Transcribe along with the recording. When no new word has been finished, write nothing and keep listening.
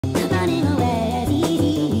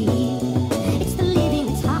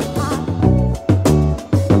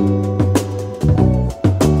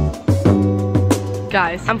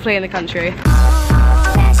Guys, I'm fleeing the country.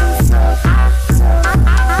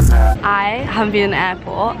 I haven't been in an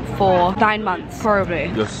airport for 9 months, probably.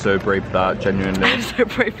 You're so brave for that, genuinely. I'm so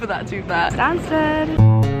brave for that, to be fair. Stansted.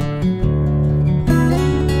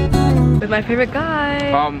 With my favourite guy.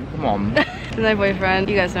 Come on. My boyfriend,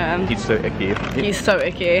 you guys know him. He's so icky. He's so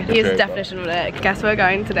icky. He is the definition of ick. Guess where we're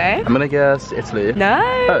going today? I'm gonna guess Italy. No,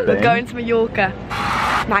 Oh, we're going to Mallorca.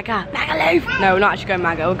 Magaluf. No, we're not actually going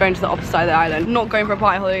Maga. We're going to the opposite side of the island. Not going for a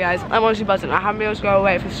party holiday, guys. I'm honestly buzzing. I haven't been able to go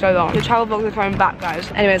away for so long. The travel vlogs are coming back,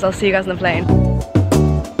 guys. Anyways, I'll see you guys on the plane.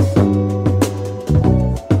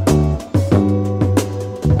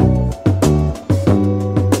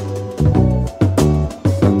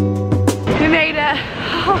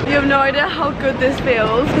 You have no idea how good this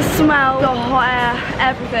feels. The smell, the hot air,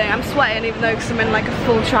 everything. I'm sweating even though I'm in like a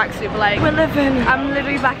full tracksuit, but like, we're living. I'm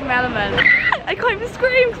literally back in my element. I can't even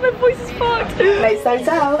scream because my voice is fucked. Wait, so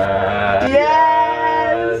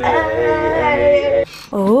yes! Hey.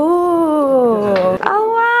 Oh. Oh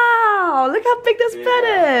wow, look how big this bed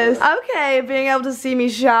is. Okay, being able to see me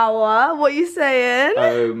shower. What are you saying?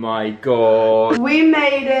 Oh my god. We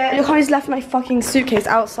made it. Look, I just left my fucking suitcase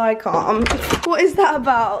outside, Calm. What is that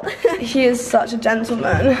about? He is such a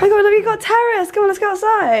gentleman. Oh my god, look, we got a terrace. Come on, let's go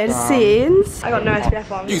outside. Scenes. I got no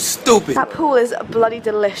SPF on. You stupid. That pool is bloody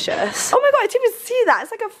delicious. Oh my god, I didn't even see that.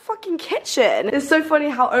 It's like a fucking kitchen. It's so funny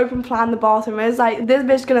how open plan the bathroom is. Like, this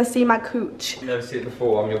bitch gonna see my cooch. You've never seen it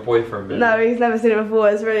before. I'm your boyfriend, bitch. No, he's never seen it before.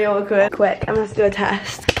 It's really awkward. Quick, I'm gonna have to do a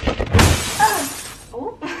test.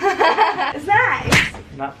 Oh. It's nice.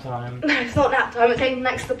 Nap time. No, it's not nap time. It's getting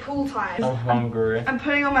next to the pool time. I'm hungry. I'm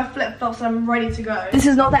putting on my flip-flops and I'm ready to go. This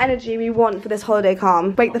is not the energy we want for this holiday,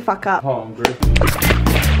 Calm. Wake the fuck up. Hungry.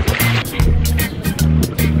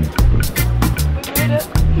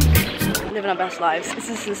 Living our best lives. This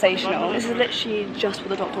is sensational. This is literally just what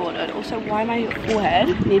the doctor ordered. Also, why my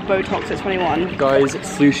forehead need Botox at 21? Guys,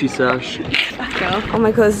 sushi sesh. Oh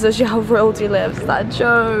my god, this is actually how royalty lives. Is that a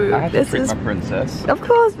joke? I had to treat my princess. Of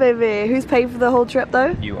course, baby. Who's paid for the whole trip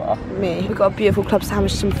though? You are. Me. We got a beautiful club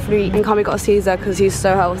sandwich, some fruit, and Kami got a Caesar because he's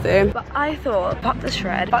so healthy. But I thought, fuck the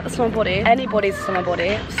shred, fuck the summer body. Anybody's a summer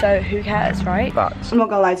body, so who cares, right? But I'm not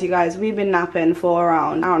gonna lie to you guys, we've been napping for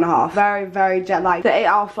around an hour and a half. Very, very jet lagged. The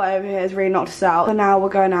 8-hour flight over here has really knocked us out. But now we're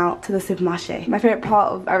going out to the supermarché. My favourite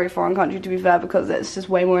part of every foreign country, to be fair, because it's just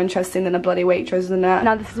way more interesting than a bloody Waitrose, isn't it?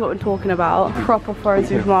 Now this is what we're talking about. Proper foreign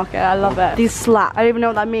supermarket. I love it. These slap. I don't even know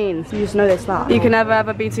what that means. You just know they slap. You can never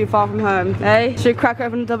ever be too far from home. Hey? Should we crack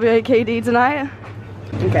open WAKD tonight?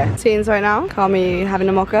 Okay. Scenes right now. Kami having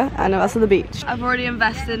a mocha and us at the beach. I've already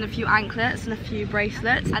invested in a few anklets and a few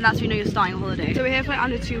bracelets, and that's when you know you're starting a holiday. So we're here for like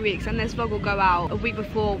under 2 weeks, and this vlog will go out a week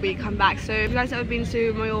before we come back. So if you guys have ever been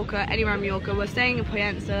to Mallorca, anywhere in Mallorca, we're staying in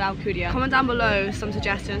Poyensa, Alcudia. Comment down below some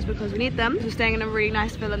suggestions because we need them. We're staying in a really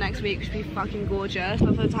nice villa next week, which should be fucking gorgeous.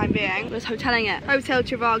 But for the time being, we're just hoteling it. Hotel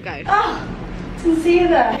Trivago. Oh, didn't see you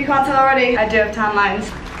there. You can't tell already. I do have tan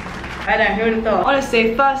lines. I know, who would have thought?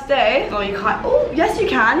 Honestly, first day, oh you can't, oh yes you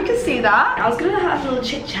can see that. I was gonna have a little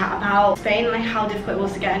chit chat about Spain and like how difficult it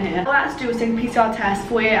was to get in here. All I had to do was take a PCR test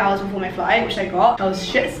 48 hours before my flight, which I got. I was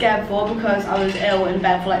shit scared before because I was ill in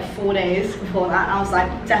bed for like 4 days before that, and I was like,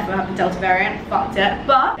 definitely have the Delta variant, fucked it.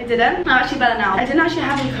 But I didn't, I'm actually better now. I didn't actually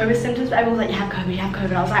have any COVID symptoms, but everyone was like, you have COVID, you have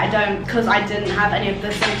COVID. I was like, I don't, because I didn't have any of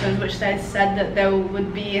the symptoms which they said that there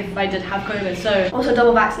would be if I did have COVID. So, also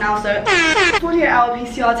double vax now, so 48-hour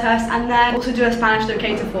PCR test, and then also do a Spanish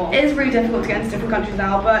locator form. It is really difficult to get into different countries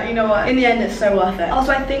now, but you know what, in the end it's so worth it.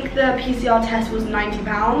 Also, I think the PCR test was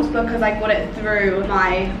 £90 because I got it through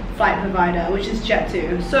my flight provider, which is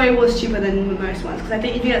Jet2. So it was cheaper than most ones, because I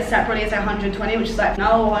think if you get it separately it's like 120, which is like,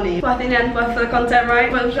 no honey. But I think then worth for the content, right?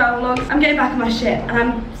 For the travel vlogs. I'm getting back on my shit, and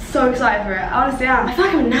I'm so excited for it. I honestly am. I feel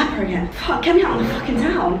like I'm a napper again. Fuck, get me out of the fucking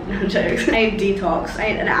town. No jokes. I need a detox.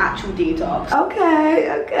 I need an actual detox.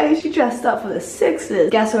 Okay, she dressed up for the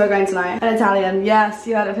 6s. Guess where we're going tonight? An Italian. Yes,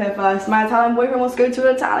 you heard it here first. My Italian boyfriend wants to go to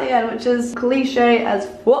an Italian, which is cliche as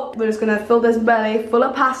fuck. We're just gonna fill this belly full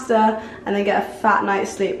of pasta and then get a fat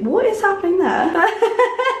night's sleep. What is happening there?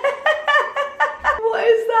 What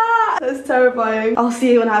is that? That's terrifying. I'll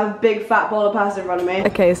see you when I have a big fat bowl of pasta in front of me.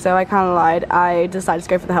 Okay, so I kind of lied. I decided to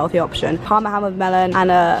go for the healthy option. Parma ham with melon and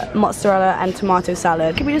a mozzarella and tomato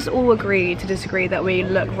salad. Can we just all agree to disagree that we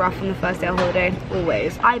look rough on the first day of holiday?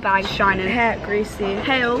 Always. Eye bag shining, hair greasy,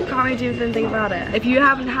 hail. Can't really do anything about it. If you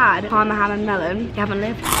haven't had Parma ham and melon, you haven't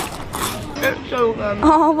lived. It's so good.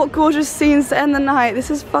 Oh, what gorgeous scenes to end the night. This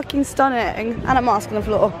is fucking stunning. And a mask on the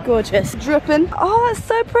floor. Gorgeous. Dripping. Oh, that's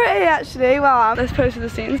so pretty, actually. Wow. Let's post the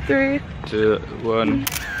scenes. 3, 2, 1.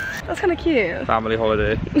 That's kind of cute. Family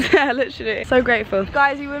holiday. Yeah, literally. So grateful.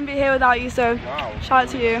 Guys, we wouldn't be here without you, so shout out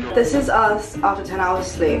to you. This is us after 10 hours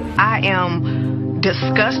sleep. I am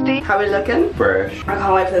disgusting. How are we looking? Fresh. I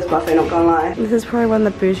can't wait for this buffet, not gonna lie. This is probably one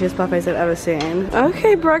of the bougiest buffets I've ever seen.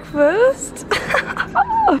 Okay, breakfast.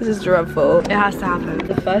 This is dreadful. It has to happen.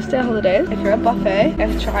 The first day of holidays, if you're at a buffet, you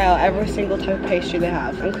have to try out every single type of pastry they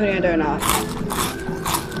have, including a donut.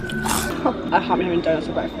 I can't be having donuts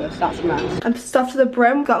for breakfast. That's a mess. I'm stuffed to the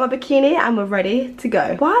brim, got my bikini, and we're ready to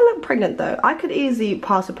go. Why I look pregnant though? I could easily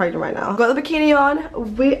pass for pregnant right now. Got the bikini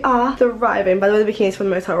on. We are thriving. By the way, the bikini is from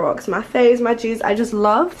Motel Rocks. My face, my jeans, I just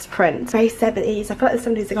love this print. Very 70s. I feel like the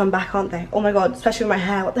 70s are coming back, aren't they? Oh my god, especially with my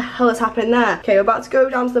hair. What the hell is happening there? Okay, we're about to go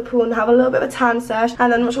down to the pool and have a little bit of a tan sesh.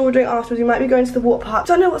 And then I'm not sure what we're doing afterwards. We might be going to the water park.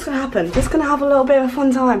 Don't know what's gonna happen. Just gonna have a little bit of a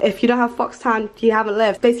fun time. If you don't have fox tan, you haven't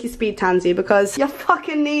lived. Basically speed tans you because you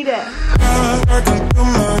fucking need it.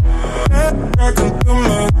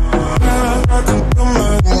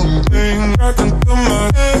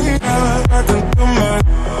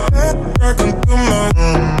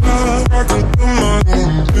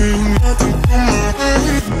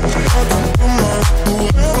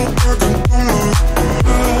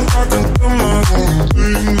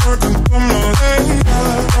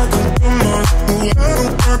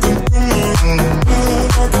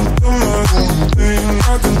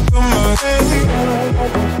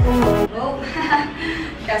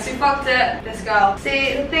 Guess who fucked it? This girl.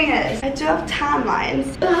 See, the thing is, I do have tan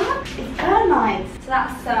lines, but it's burn lines. So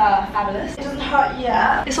that's fabulous. It doesn't hurt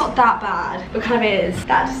yet. It's not that bad, but kind of is.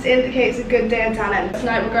 That just indicates a good day of tanning.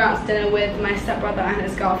 Tonight we're going out to dinner with my stepbrother and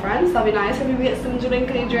his girlfriend. So that'll be nice. Maybe we get some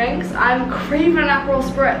drinkly drinks. I'm craving an Aperol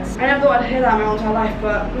Spritz. I never thought I'd hear that in my whole entire life,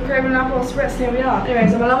 but I'm craving an Aperol Spritz, and here we are.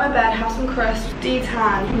 Anyways, I'm gonna lie on my bed, have some crisps,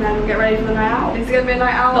 de-tan, and then we'll get ready for the night out. Is it gonna be a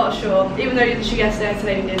night out? Not sure. Even though you did yesterday,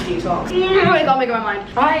 today we did detox. I can't make up my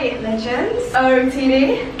mind. Right, legends.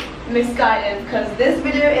 OTD. Misguided, because this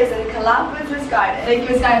video is in collab with Misguided. Thank you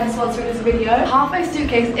Misguided for sponsoring this video. Half my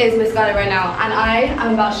suitcase is Misguided right now, and I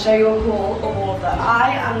am about to show you a haul of all of them.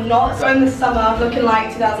 I am not going this summer looking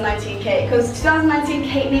like 2019 Kate, because 2019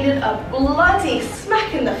 Kate needed a bloody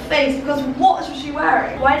smack in the face, because what was she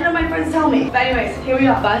wearing? Why didn't my friends tell me? But anyways, here we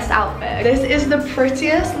are. First outfit. This is the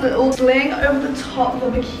prettiest little sling over the top of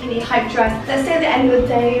a bikini type dress. Let's say at the end of the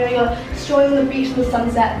day, you know, you're strolling on the beach in the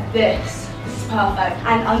sunset. This is perfect.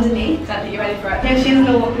 And underneath, I think you're ready for it. Here she is in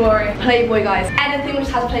all glory. Playboy, guys. Anything which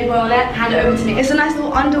has Playboy on it, hand it over to me. It's a nice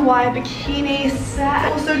little underwire bikini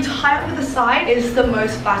set. Also, tie up with the side is the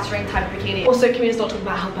most flattering type of bikini. Also, can we just not talk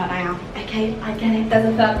about how burnt I am? Okay, I get it. There's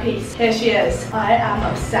a third piece. Here she is. I am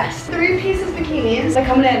obsessed. 3 pieces bikinis. They're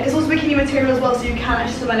coming in. It's also bikini material as well, so you can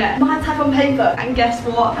actually swim in it. My type on paper. And guess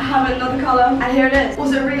what? I have another colour. And here it is.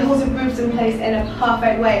 Also, it really holds your boobs in place in a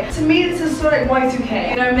perfect way. To me, this is sort of like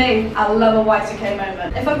Y2K. You know me? I love a Y2K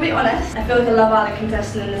moment. If I'm being honest, I feel like a Love Island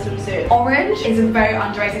contestant in this swimsuit. Orange is a very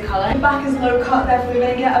underrated colour. The back is low cut, therefore you're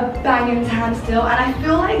going to get a banging tan still. And I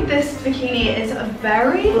feel like this bikini is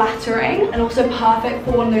very flattering and also perfect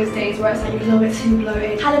for one of those days where it's like you're a little bit too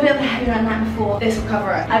bloated. Had a bit of a heavy night before. This will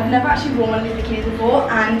cover it. I've never actually worn one of these bikinis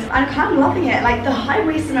before, and I'm kind of loving it. Like the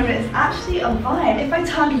high-waisted moment is actually a vibe. If I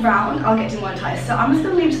turned around, I'll get demonetized. So I'm just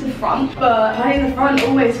going to leave to the front, but right in the front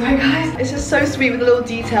always, right guys? It's just so sweet with the little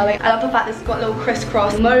detailing. I love the fact that it's got a little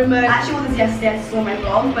crisscross moment. I actually wore this yesterday, I saw my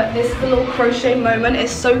vlog, but this little crochet moment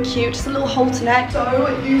is so cute. Just a little halter neck.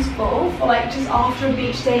 So useful for like just after a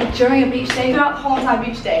beach day, during a beach day, throughout the whole entire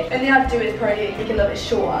beach day. The only thing I'd do is probably make it a little bit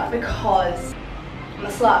shorter because I'm a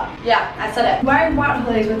slut. Yeah, I said it. Wearing white on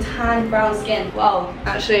holidays with tan brown skin. Well,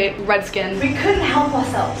 actually red skin. We couldn't help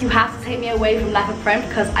ourselves. You have to take me away from leopard print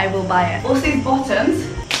because I will buy it. Also these bottoms,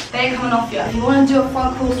 they ain't coming off yet. If you want to do a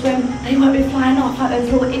front crawl swim, they won't be flying off like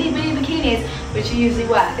those little itty bitty bikinis which you usually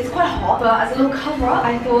wear. It's quite hot, but as a little cover up,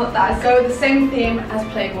 I thought that I'd go with the same theme as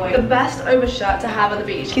Playboy. The best overshirt to have at the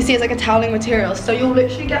beach. You can see it's like a toweling material, so you'll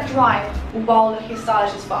literally get dry while looking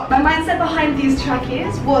stylish as fuck. My mindset behind these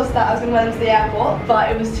trackies was that I was going to wear them to the airport, but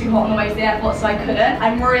it was too hot on the way to the airport, so I couldn't.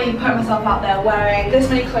 I'm really putting myself out there wearing this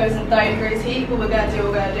many clothes in 30 degrees heat, but we're going to do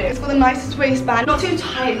what we're going to do. It's got the nicest waistband, not too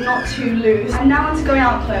tight, not too loose. I'm now into going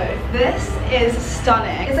out clothes. This is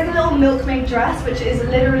stunning. It's like a little milkmaid dress, which is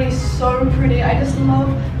literally so pretty. I just love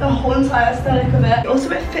the whole entire aesthetic of it.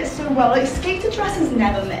 Also, it fits so well. Like, skater dresses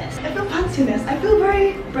never miss. I feel fancy with this. I feel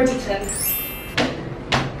very Bridgerton.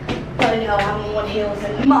 Bloody hell, I haven't worn heels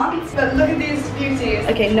in months, but look at these beauties.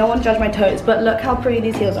 Okay, no one judge my toes, but look how pretty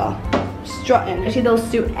these heels are. strutting. Actually, they'll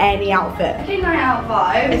suit any outfit. Okay, night out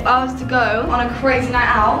vibe. If I was to go on a crazy night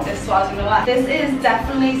out, this is what I was gonna wear. This is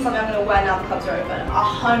definitely something I'm gonna wear now the clubs are open.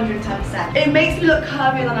 110%. It makes me look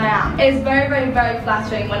curvier than I am. It's very, very, very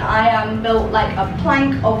flattering when I am built like a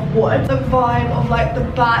plank of wood. The vibe of like the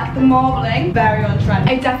back, the marbling, very on trend.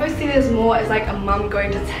 I definitely see this more as like a mum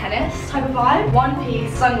going to tennis type of vibe. One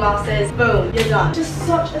piece, sunglasses, boom, you're done. Just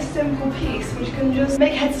such a simple piece which can just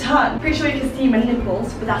make heads turn. Pretty sure you can see my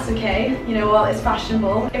nipples, but that's okay. You know what, it's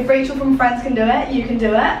fashionable. If Rachel from Friends can do it, you can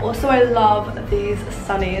do it. Also, I love these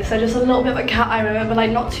sunnies. So just a little bit of a cat eye moment, but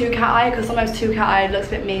like not too cat eye, because sometimes too cat eye looks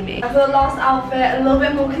a bit memey. And for the last outfit, a little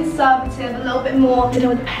bit more conservative, a little bit more dinner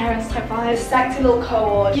with the parents type vibe. Sexy little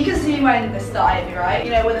cohort. You can see me wearing this to Ivy, right?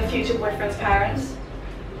 You know, with a future boyfriend's parents.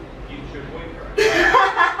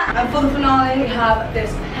 And for the finale, we have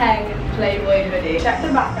this Peng Playboy hoodie. Check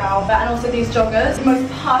the back outfit and also these joggers. The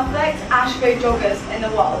most perfect ash grey joggers in the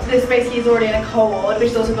world. This basically is already in a cohort, which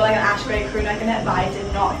has also got like an ash grey crew neck in it, but I did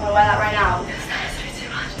not want to wear that right now.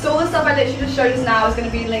 So all the stuff I literally just showed us now is going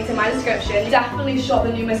to be linked in my description. Definitely shop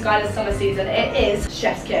the new Misguided summer season. It is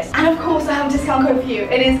chef's kiss. And of course I have a discount code for you.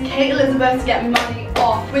 It is Kate Elisabeth to get money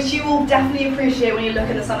off, which you will definitely appreciate when you look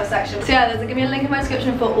in the summer section. So yeah, there's going to be a link in my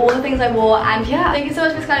description for all the things I wore. And yeah, thank you so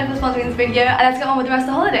much Misguided for sponsoring this video. And let's get on with the rest of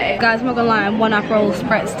the holiday. Guys, I'm not gonna lie, I'm one Aperol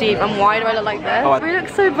spritz deep. And why do I look like this? We look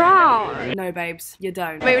so brown. No babes, you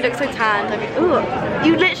don't. Maybe we look so tanned. Like, ooh,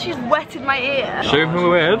 you literally just wetted my ear. Show them who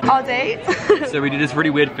we're with. Our date. So we did this really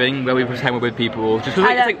weird thing where we pretend we're with people just because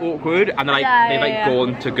it's like awkward, and then like they've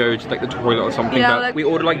gone to go to like the toilet or something. Yeah, but like, we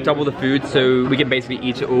order like double the food so we can basically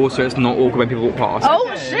eat it all, so it's not awkward when people walk past.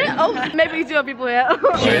 Oh shit! Oh, maybe we do have people here.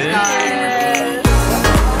 Cheers, guys.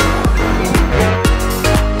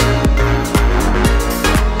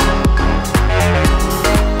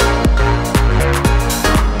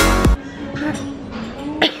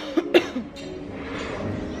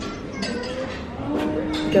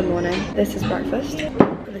 Good morning. This is breakfast.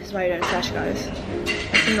 This is why you don't sesh, guys.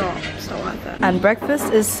 It's not worth it. And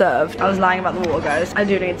breakfast is served. I was lying about the water, guys. I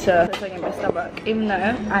do need to put something in my stomach. Even though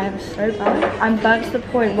I am so bad. I'm burnt to the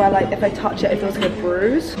point where like if I touch it, it feels like a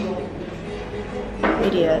bruise.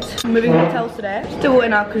 Idiot. I'm moving hotels today. Still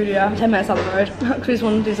in our Kudia, 10 minutes up the road. Because we just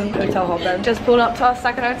want to do some hotel hopping. Just pulled up to our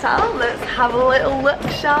second hotel. Let's have a little look,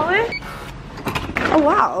 shall we? Oh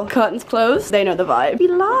wow. Curtains closed. They know the vibe. We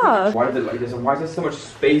love. Why is it like this? And why is there so much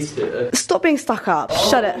space here? Stop being stuck up.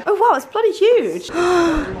 Shut it. Oh wow, it's bloody huge.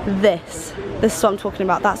 This is what I'm talking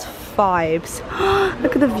about. That's vibes.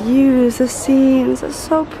 Look at the views, the scenes. It's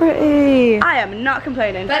so pretty. I am not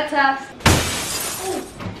complaining. Bed test.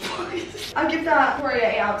 I'll give that probably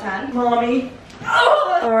an 8 out of 10. Mommy.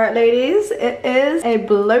 Alright ladies, it is a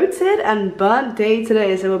bloated and burnt day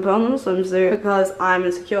today, so we're put on the swimsuit because I'm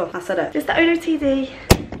insecure. I said it. It's the Ono TD.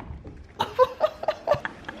 What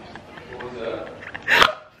was it?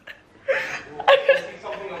 I see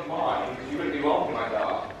something on mine because you wouldn't be laughing like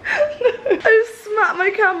that. I just smacked my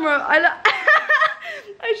camera. I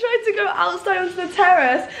tried to go outside onto the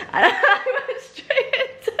terrace and I went straight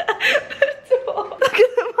into the door. Look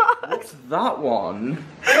at the mark. What's that one?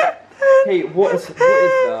 Hey, what is that?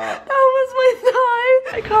 That was my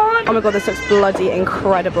thigh. I can't. Oh my god, this looks bloody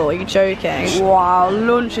incredible. Are you joking? Wow,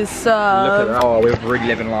 lunch is served. Look at that. Oh, we're really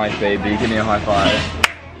living life, baby. Give me a high five.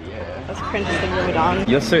 That's the cringiest thing you've ever done.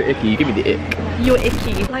 You're so icky. Give me the ick. You're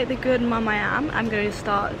icky. Like the good mum I am, I'm going to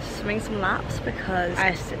start swimming some laps because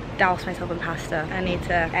I doused myself in pasta. I need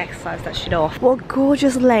to exercise that shit off. What a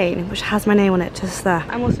gorgeous lane, which has my name on it just there.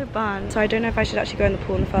 I'm also burned, so I don't know if I should actually go in the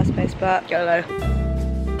pool in the first place, but YOLO.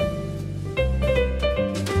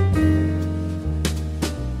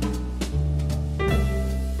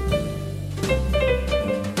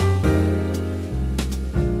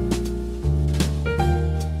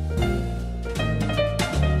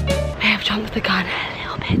 Jumped the gun a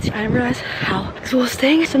little bit. I didn't realise how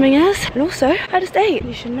exhausting swimming is. And also, I just ate.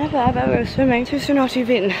 You should never ever go swimming too soon after you've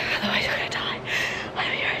eaten. Otherwise you're gonna die.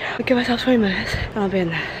 I'm here right now. I'll give myself 20 minutes and I'll be in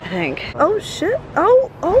there, I think. Oh shit. Oh.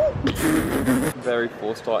 Very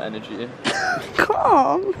 4-star energy.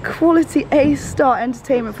 Calm. Quality A-star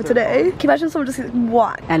entertainment for today. Can you imagine someone just gets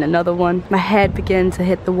whack? And another one. My head began to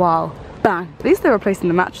hit the wall. Bang. At least they're replacing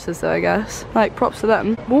the mattresses though, I guess. Like, props to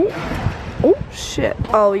them. Ooh. Oh shit.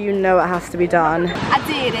 Oh, you know it has to be done. I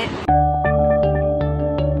did it.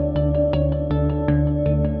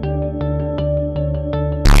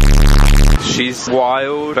 She's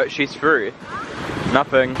wild, but she's free.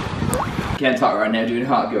 Nothing. Can't talk right now doing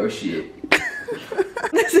hot girl shit.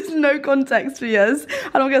 This is no context for yours.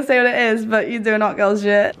 I'm not gonna say what it is, but you're doing hot girl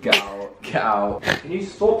shit. Cow. Can you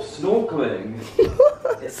stop snorkeling?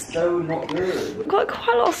 It's so not good. I've got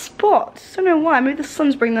quite a lot of spots. I don't know why. Maybe the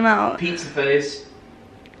sun's bringing them out. Pizza face.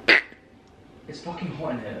 It's fucking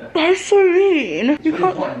hot in here. That's so mean. You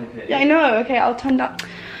can't. Hot in here. Yeah, I know. Okay, I'll turn down.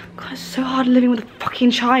 God, it's so hard living with a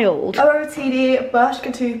fucking child. OOTD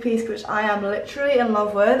Bershka toothpaste, which I am literally in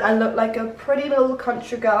love with. I look like a pretty little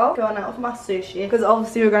country girl going out for my sushi. Because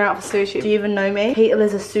obviously we're going out for sushi. Do you even know me? Peter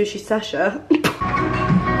is a sushi session.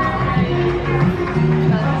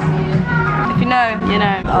 If you know, you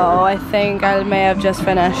know. Oh, I think I may have just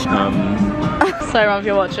finished. Sorry, Mum, if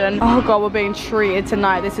you're watching. Oh God, we're being treated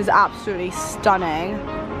tonight. This is absolutely stunning.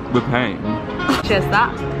 We're paying. Cheers,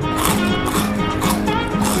 that.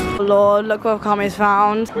 Lord, look what Kami's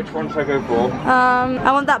found. Which one should I go for?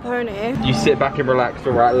 I want that pony. You sit back and relax,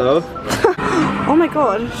 alright, love? Oh my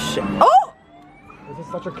God. Oh! This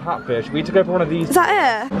is such a catfish. We need to go for one of these. Is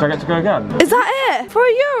that it? Do I get to go again? Is that it? For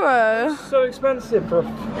 €1? So expensive for a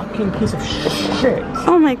fucking piece of shit.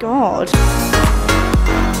 Oh my God.